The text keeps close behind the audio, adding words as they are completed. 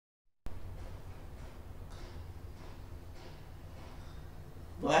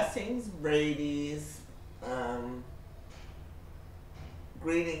Blessings, Bradys.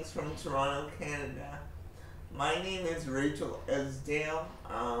 Greetings from Toronto, Canada. My name is Rachel Esdaille.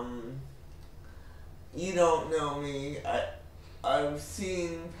 You don't know me. I've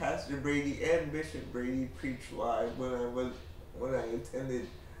seen Pastor Brady and Bishop Brady preach live when I attended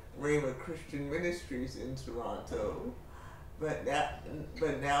Rhema Christian Ministries in Toronto. But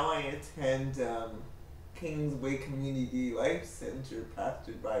now I attend Kingsway Community Life Center,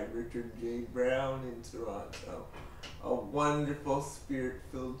 pastored by Richard J. Brown in Toronto. A wonderful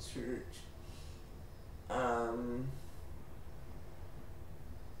spirit-filled church.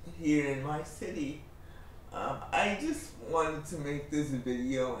 Here in my city. I just wanted to make this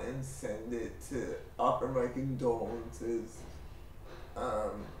video and send it to offer my condolences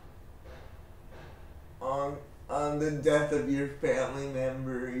on the death of your family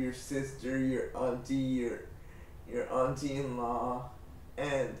member, your sister, your auntie-in-law.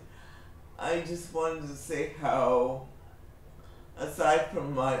 And I just wanted to say how, aside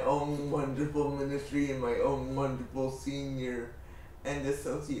from my own wonderful ministry and my own wonderful senior and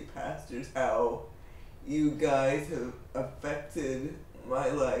associate pastors, how you guys have affected my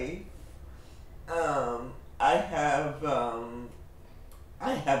life. I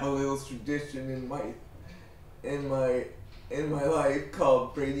have a little tradition in my life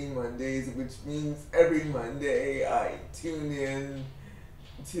called Brady Mondays, which means every Monday I tune in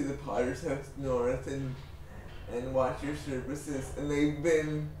to the Potter's House North and watch your services, and they've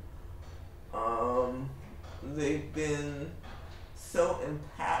been so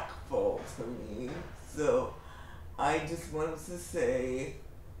impactful to me. So I just wanted to say,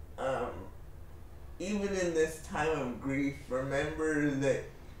 even in this time of grief, remember that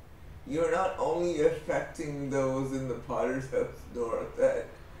you're not only affecting those in the Potter's House North that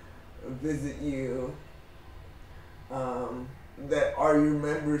visit you, that are your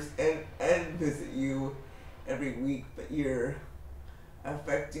members and visit you every week, but you're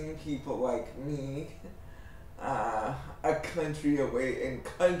affecting people like me, a country away and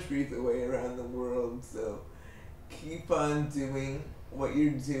countries away around the world. So keep on doing what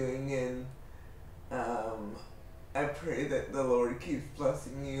you're doing, and I pray that the Lord keeps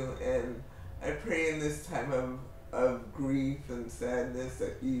blessing you, and I pray in this time of grief and sadness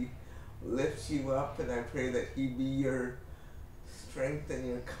that He lifts you up, and I pray that He be your strength and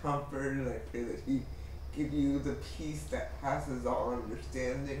your comfort, and I pray that He give you the peace that passes all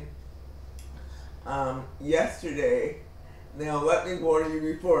understanding. Yesterday, now let me warn you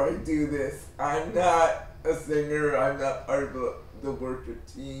before I do this, I'm not a singer, I'm not part of the worship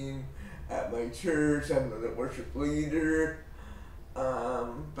team at my church, I'm not a worship leader,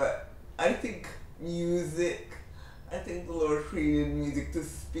 but I think the Lord created music to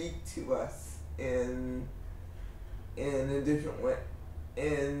speak to us in a different way,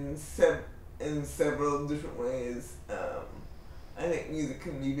 in several different ways. I think music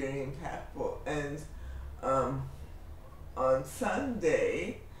can be very impactful, and on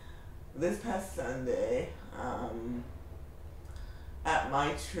Sunday, this past Sunday, at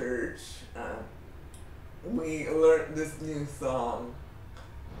my church, we learned this new song,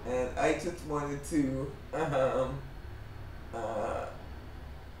 and I just wanted to,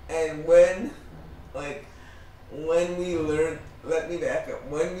 and when we learned, let me back up,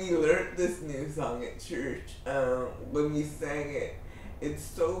 when we learned this new song at church, when we sang it, it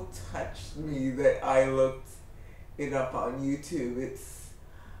so touched me that I looked it up on YouTube. It's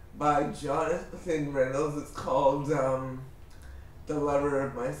by Jonathan Reynolds. It's called The Lover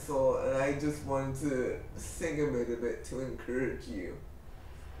of My Soul, and I just wanted to sing a bit of it to encourage you.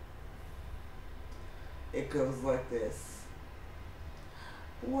 It goes like this.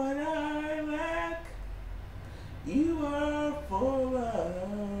 What I lack, you are full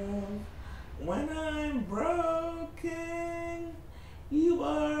of. When I'm broken, you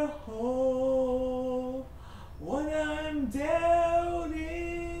are whole. When I'm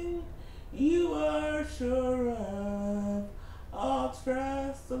doubting, you are sure of. I'll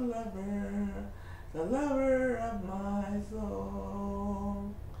trust the lover of my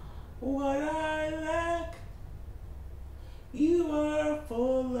soul. What I lack, you are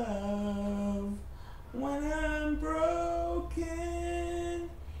full of. When I'm broken,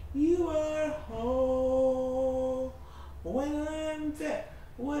 you are whole. When I'm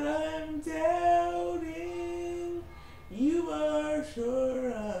doubting, you are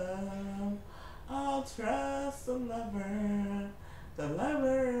sure of. I'll trust the lover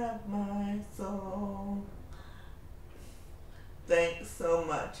of my soul. Thanks so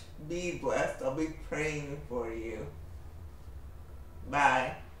much. Be blessed. I'll be praying for you.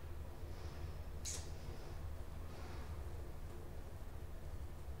 Bye.